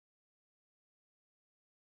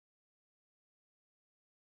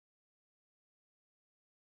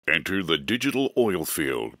Enter the digital oil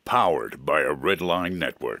field powered by a Redline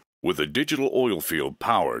network. With a digital oil field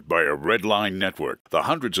powered by a Redline network, the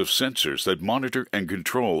hundreds of sensors that monitor and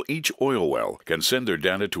control each oil well can send their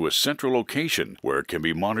data to a central location where it can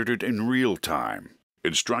be monitored in real time.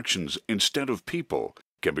 Instructions, instead of people,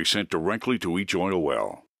 can be sent directly to each oil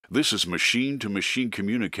well. This is machine-to-machine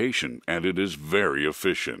communication, and it is very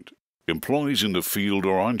efficient. Employees in the field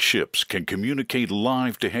or on ships can communicate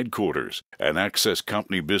live to headquarters and access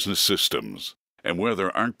company business systems. And where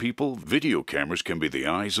there aren't people, video cameras can be the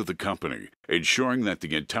eyes of the company, ensuring that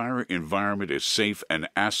the entire environment is safe and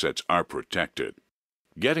assets are protected.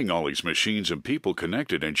 Getting all these machines and people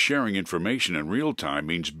connected and sharing information in real time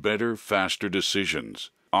means better, faster decisions,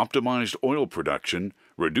 optimized oil production,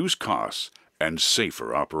 reduced costs, and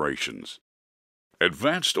safer operations.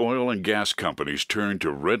 Advanced oil and gas companies turn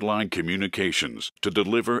to Redline Communications to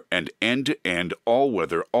deliver an end-to-end,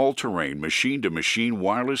 all-weather, all-terrain, machine-to-machine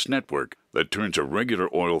wireless network that turns a regular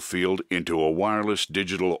oil field into a wireless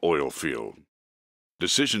digital oil field.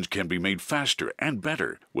 Decisions can be made faster and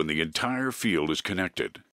better when the entire field is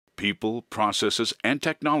connected. People, processes, and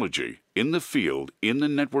technology in the field, in the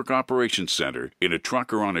network operations center, in a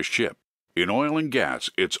truck or on a ship. In oil and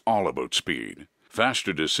gas, it's all about speed.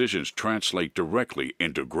 Faster decisions translate directly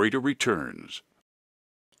into greater returns.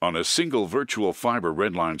 On a single virtual fiber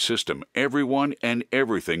Redline system, everyone and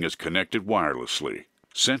everything is connected wirelessly.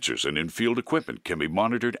 Sensors and in-field equipment can be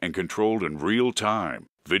monitored and controlled in real time.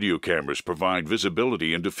 Video cameras provide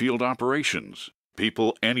visibility into field operations.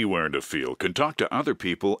 People anywhere in the field can talk to other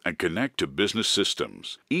people and connect to business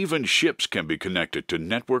systems. Even ships can be connected to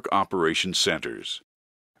network operation centers.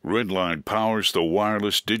 Redline powers the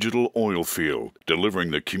wireless digital oil field, delivering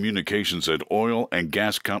the communications that oil and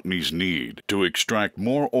gas companies need to extract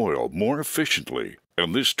more oil more efficiently.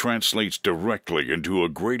 And this translates directly into a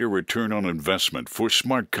greater return on investment for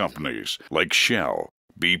smart companies like Shell,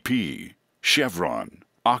 BP, Chevron,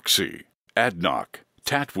 Oxy, ADNOC,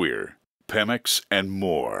 Tatweer, Pemex, and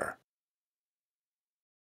more.